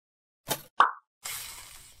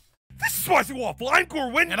Spicy Waffle. I'm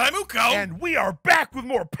Corwin. And I'm Uko. And we are back with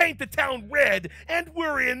more Paint the Town Red. And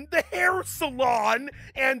we're in the hair salon.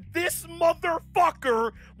 And this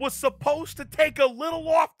motherfucker was supposed to take a little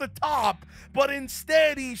off the top, but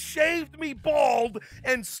instead he shaved me bald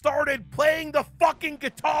and started playing the fucking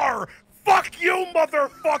guitar. Fuck you,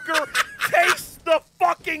 motherfucker. Taste the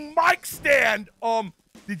fucking mic stand.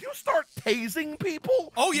 Did you start tasing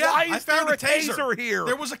people? Oh, yeah. Why is I found there a taser here?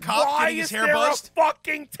 There was a cop getting his hair buzzed. Why is there a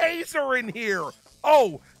fucking taser in here?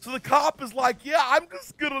 Oh, so the cop is like, yeah, I'm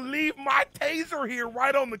just gonna leave my taser here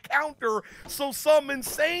right on the counter so some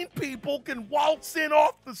insane people can waltz in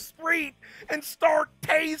off the street and start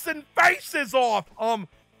tasing faces off.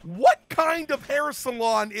 What kind of hair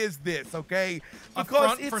salon is this, okay?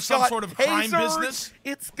 Because it's for some sort of crime business?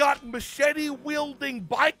 It's got machete-wielding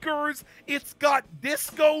bikers, it's got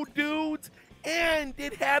disco dudes, and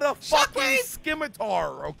it had a fucking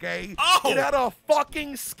scimitar, okay? Oh! It had a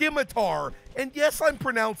fucking scimitar. And yes, I'm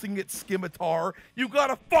pronouncing it scimitar. You got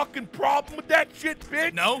a fucking problem with that shit,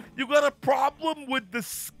 bitch? No. You got a problem with the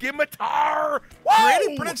scimitar? Whoa!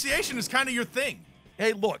 Creative pronunciation is kind of your thing.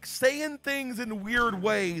 Hey, look, saying things in weird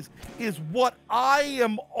ways is what I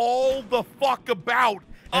am all the fuck about.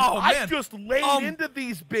 And I just laid into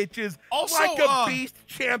these bitches like a beast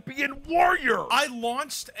champion warrior. I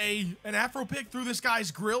launched an Afro pick through this guy's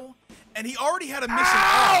grill, and he already had a missing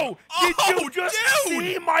arm. Did you just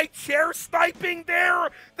see my chair sniping there?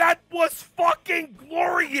 That was fucking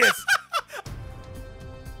glorious.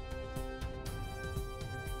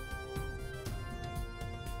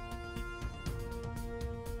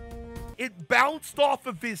 It bounced off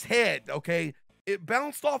of his head, okay? It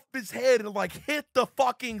bounced off his head and like hit the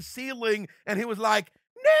fucking ceiling, and he was like,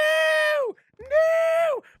 no,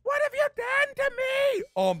 no, what have you done to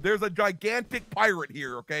me? There's a gigantic pirate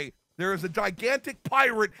here, okay? There is a gigantic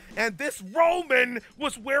pirate, and this Roman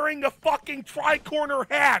was wearing a fucking tri-corner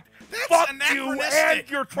hat. That's Fuck you and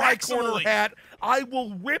your tri-corner hat. I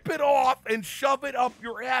will rip it off and shove it up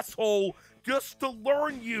your asshole just to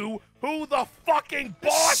learn you who the fucking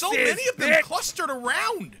boss is, so many of them clustered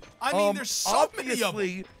around. I mean, there's so many of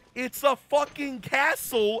them. It's a fucking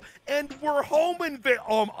castle, and we're home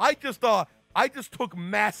I just took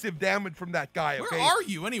massive damage from that guy, okay? Where are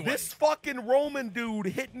you, anyway? This fucking Roman dude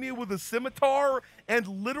hit me with a scimitar, and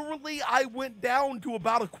literally I went down to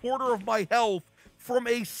about a quarter of my health from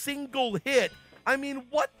a single hit. I mean,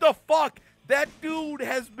 what the fuck? That dude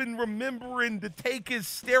has been remembering to take his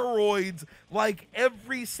steroids like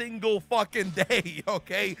every single fucking day,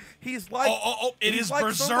 okay? He's like, it is like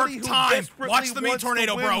berserk time. Watch the meat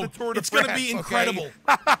tornado, bro. It's going to be incredible.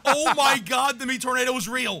 Okay? Oh my God, the meat tornado is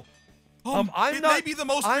real. It may be the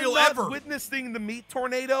most real ever. I'm not witnessing the meat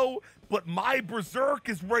tornado, but my berserk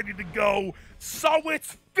is ready to go. So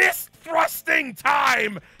it's fist thrusting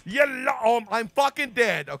time. I'm fucking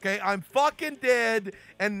dead, okay? I'm fucking dead,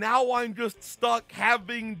 and now I'm just stuck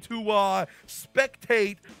having to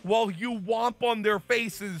spectate while you womp on their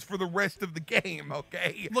faces for the rest of the game,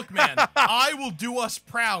 okay? Look, man, I will do us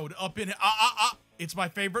proud up in it's my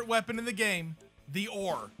favorite weapon in the game. The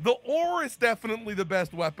ore. The ore is definitely the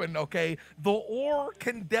best weapon, okay? The ore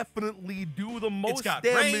can definitely do the most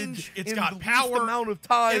damage it's in got the power, least amount of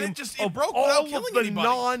time and it of broke all without killing of the anybody.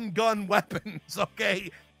 non-gun weapons,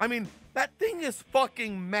 okay? I mean, that thing is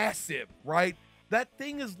fucking massive, right? That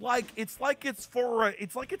thing is like, it's like it's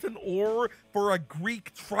an ore for a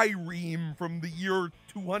Greek trireme from the year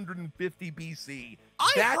 250 BC.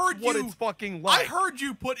 That's what it's fucking like. I heard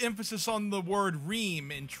you put emphasis on the word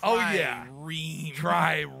ream in trireme. Oh yeah,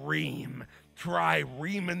 trireme. Try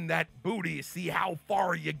reaming that booty, see how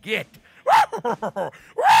far you get. Oh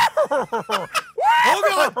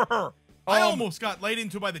God! I almost got laid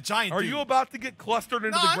into by the giant dude. Are you about to get clustered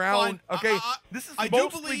into the ground? Fine. Okay, this is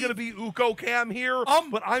mostly going to be Uko cam here,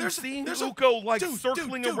 but I'm seeing Uko like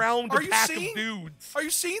circling around a pack of dudes. Are you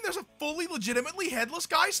seeing there's a fully legitimately headless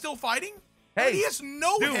guy still fighting? Hey, he has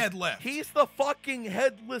no head left. He's the fucking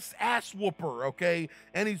headless ass whooper, okay?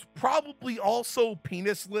 And he's probably also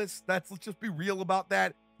penisless. Let's just be real about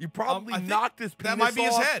that. You probably knocked his penis off. That might be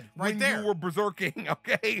his head right when there. You were berserking,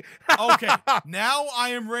 okay? Okay, now I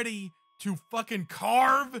am ready to fucking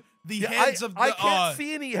carve the heads of the... I can't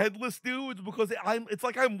see any headless dudes because it's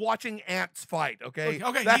like I'm watching ants fight, okay?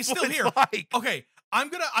 Okay, that's he's still here. Like. Okay, I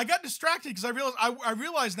got distracted because I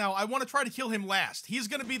realized now I want to try to kill him last. He's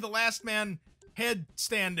gonna be the last man head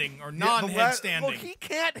standing or non-head standing. Well, he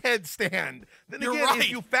can't head stand. Then You're again, right. if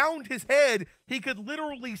you found his head, he could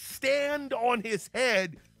literally stand on his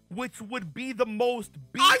head which would be the most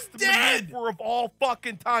beast maneuver of all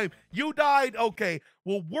fucking time. You died? Okay.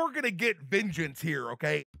 Well, we're gonna get vengeance here,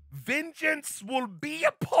 okay? Vengeance will be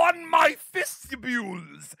upon my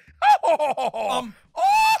fistibules. I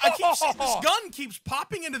keep seeing this gun keeps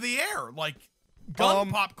popping into the air like gun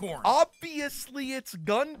popcorn. Obviously, it's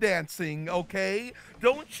gun dancing, okay?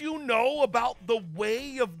 Don't you know about the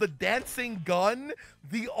way of the dancing gun?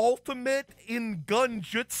 The ultimate in gun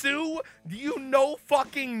jutsu? Do you know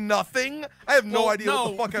fucking nothing? I have no idea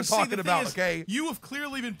what the fuck I'm talking about, okay? You have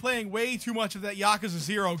clearly been playing way too much of that Yakuza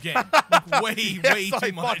 0 game. Like, way too much.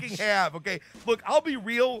 I fucking have, okay? Look, I'll be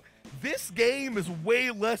real. This game is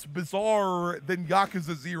way less bizarre than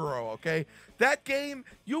Yakuza 0, okay? That game,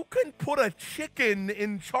 you can put a chicken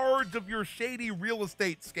in charge of your shady real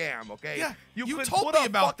estate scam, okay? Yeah, you can told put me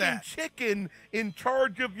about a fucking chicken in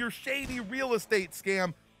charge of your shady real estate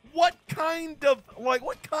scam. What kind of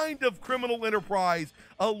criminal enterprise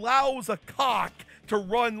allows a cock to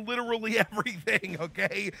run literally everything,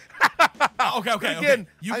 okay? Okay. Again,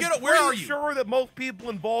 you get where are you? I'm sure that most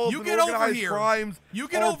people involved in organized crimes You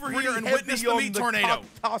get over here and witness the meat tornado.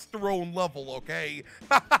 Testosterone level, okay?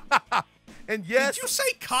 And yes, did you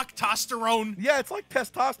say cock-tosterone? Yeah, it's like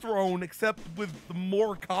testosterone, except with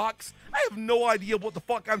more cocks. I have no idea what the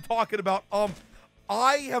fuck I'm talking about.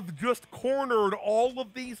 I have just cornered all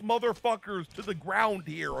of these motherfuckers to the ground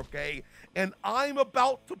here, okay? And I'm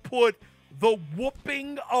about to put the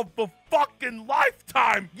whooping of the fucking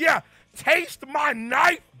lifetime. Yeah, taste my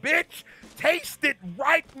knife, bitch. Taste it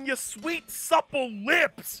right in your sweet, supple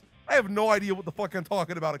lips. I have no idea what the fuck I'm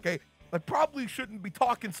talking about, okay? I probably shouldn't be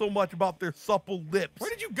talking so much about their supple lips. Where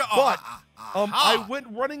did you go? But I went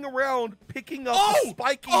running around picking up a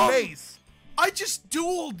spiky mace. I just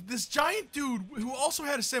dueled this giant dude who also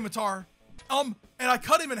had a scimitar. And I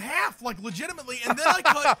cut him in half, like legitimately, and then I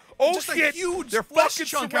cut a huge flesh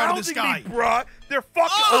chunk out of this guy. Me, bruh. They're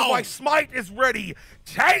fucking. Oh, my smite is ready.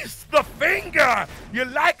 Taste the finger. You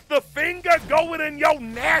like the finger going in your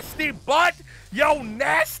nasty butt? Yo,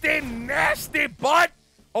 nasty, nasty butt.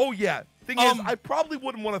 Oh, yeah. Thing is, I probably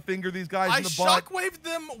wouldn't want to finger these guys in the butt. I shockwaved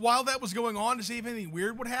them while that was going on to see if anything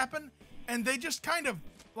weird would happen, and they just kind of,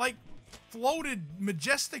 like, floated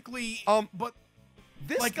majestically, but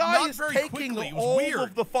this guy is taking all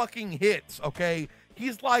of the fucking hits, okay?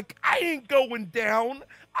 He's like, I ain't going down.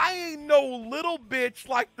 I ain't no little bitch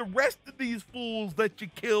like the rest of these fools that you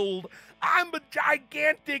killed. I'm a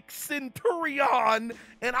gigantic centurion,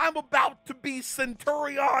 and I'm about to be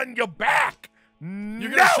centurion your back. You're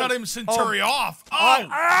gonna shut him Centuri off.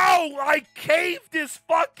 I caved his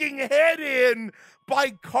fucking head in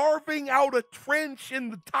by carving out a trench in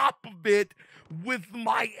the top of it with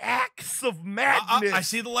my axe of madness. I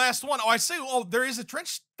see the last one. Oh, I see. Oh, there is a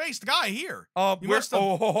trench-faced guy here. You must have... he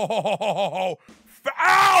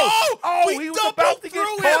was about to get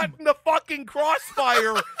caught in the fucking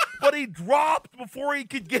crossfire, but he dropped before he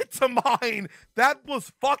could get to mine. That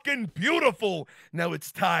was fucking beautiful. Now it's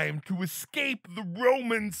time to escape the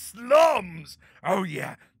Roman slums. Oh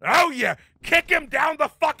yeah. Kick him down the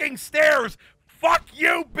fucking stairs. Fuck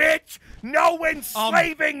you, bitch! No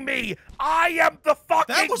enslaving me! I am the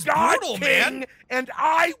fucking God King, and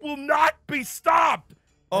I will not be stopped!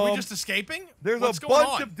 Are we just escaping? There's a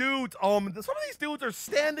bunch of dudes. Some of these dudes are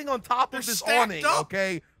standing on top of this awning,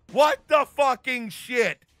 okay? What the fucking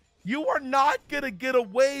shit? You are not gonna get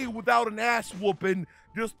away without an ass whooping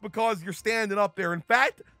just because you're standing up there. In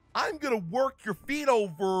fact, I'm gonna work your feet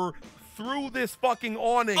over through this fucking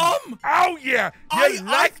awning. Oh yeah, you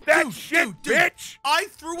like that shit, bitch? I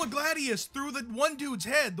threw a gladius through the one dude's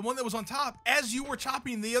head, the one that was on top, as you were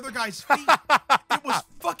chopping the other guy's feet. It was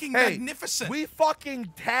fucking magnificent. We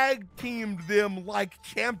fucking tag teamed them like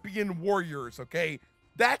champion warriors, okay?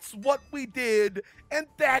 That's what we did, and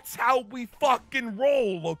that's how we fucking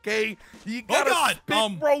roll, okay? You gotta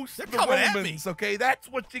spit roast the Romans, okay? That's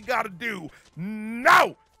what you gotta do.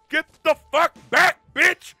 No! Get the fuck back,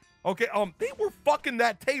 bitch! Okay, they were fucking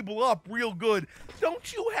that table up real good.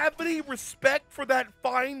 Don't you have any respect for that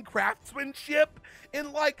fine craftsmanship?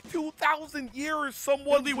 In like 2,000 years,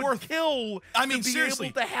 someone would kill to be seriously,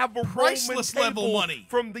 able to have a priceless Roman level table money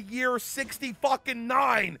from the year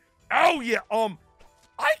 60-fucking-9. Oh yeah,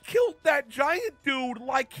 I killed that giant dude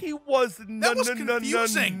like he was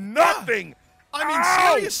confusing. Nothing. Yeah. I mean,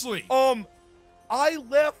 seriously. I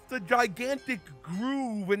left a gigantic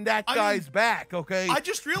groove in that guy's back, okay? I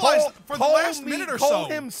just realized for the last minute or so. Call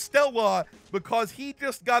him Stella because he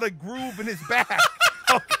just got a groove in his back.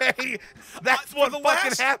 Okay, that's what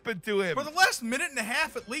fucking happened to him. For the last minute and a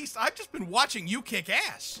half, at least, I've just been watching you kick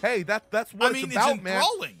ass. Hey, that's what it's about, it's man.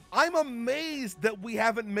 enthralling. I'm amazed that we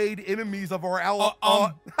haven't made enemies of our ally.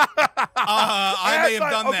 I may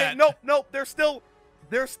have done that. Nope.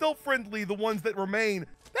 They're still friendly. The ones that remain.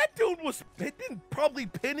 That dude had been probably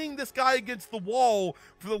pinning this guy against the wall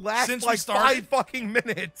for the last like 5 fucking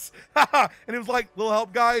minutes, and it was like, little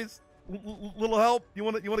help, guys. Little help. You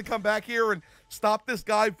want to come back here and stop this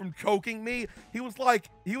guy from choking me? He was like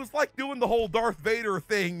doing the whole Darth Vader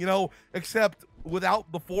thing, you know, except without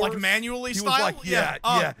the force. Like manually style? He was like,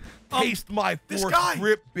 yeah. Taste my force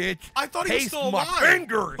grip, bitch. I thought he was still alive. Taste my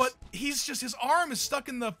fingers. But his arm is stuck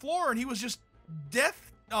in the floor, and he was just death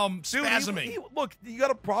spasming. Dude, look, you got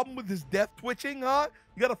a problem with his death twitching, huh?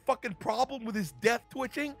 You got a fucking problem with his death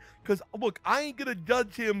twitching? Because, look, I ain't gonna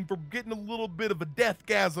judge him for getting a little bit of a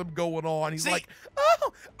deathgasm going on. He's like,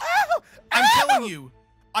 oh. I'm telling you,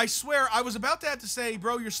 I swear, I was about to have to say,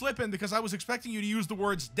 bro, you're slipping, because I was expecting you to use the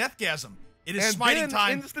words deathgasm. It is smiting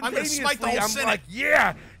time. I'm gonna smite the whole Senate. Like,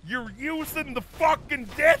 yeah, you're using the fucking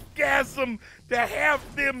deathgasm to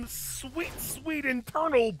have them sweet, sweet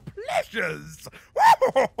internal pleasures.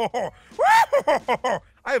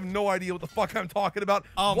 I have no idea what the fuck I'm talking about.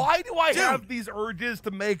 Why do I have these urges to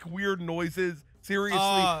make weird noises? Seriously,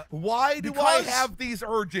 why do I have these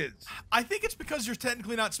urges? I think it's because you're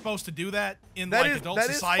technically not supposed to do that in adult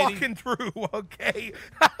society. That is fucking true, okay?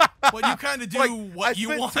 But you kind of do what you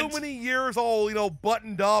want. I spent too many years all, you know,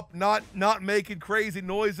 buttoned up, not making crazy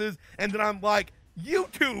noises, and then I'm like,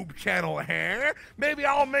 YouTube channel, huh? Maybe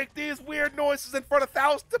I'll make these weird noises in front of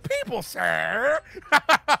thousands of people, sir.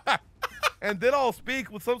 And then I'll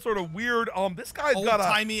speak with some sort of weird, this guy's got a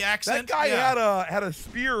old-timey accent. That guy had a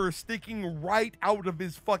spear sticking right out of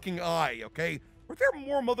his fucking eye, okay? Were there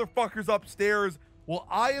more motherfuckers upstairs? Well,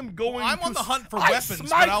 I am going I'm on the hunt for weapons,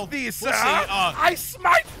 but I'll thee, sir. I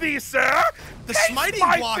smite thee, sir. The Taste smiting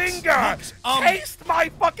my blocks. Finger. Taste my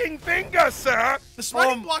fucking finger, sir. The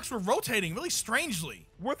smiting blocks were rotating really strangely.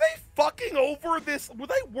 Were they fucking over this? Were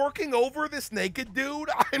they working over this naked dude?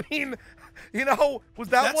 I mean, you know, was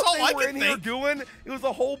that what they were in here doing? It was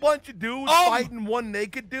a whole bunch of dudes fighting one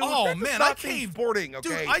naked dude. Oh man, I can't. Sporting,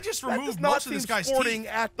 okay? Dude, I just removed most of this guy's sporting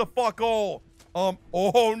teeth. At the fuck all.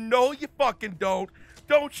 Oh no, you fucking don't.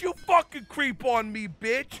 Don't you fucking creep on me,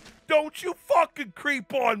 bitch. Don't you fucking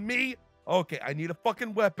creep on me. Okay, I need a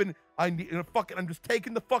fucking weapon. I'm just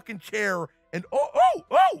taking the fucking chair and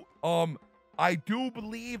I do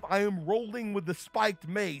believe I am rolling with the spiked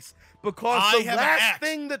mace because the last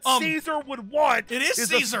thing that Caesar would want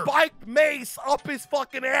is a spiked mace up his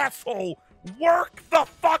fucking asshole. Work the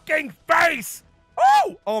fucking face.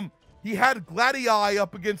 He had Gladii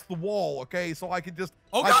up against the wall, okay? So I could just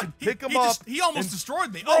I could pick him up. He almost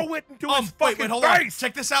destroyed me. Throw it into his fucking hold face. On.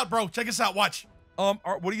 Check this out, bro. Check this out. Watch. What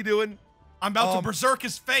are you doing? I'm about to berserk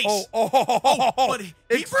his face. But he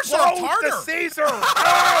berserked harder. Caesar.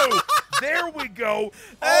 There we go.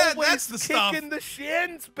 Always kicking the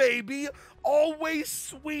shins, baby. Always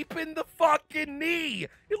sweeping the fucking knee.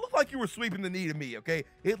 It looked like you were sweeping the knee to me, okay?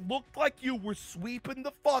 It looked like you were sweeping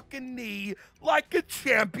the fucking knee like a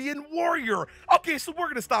champion warrior. Okay, so we're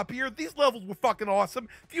gonna stop here. These levels were fucking awesome.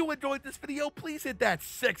 If you enjoyed this video, please hit that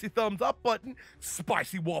sexy thumbs up button.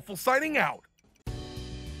 Spicy Waffle signing out.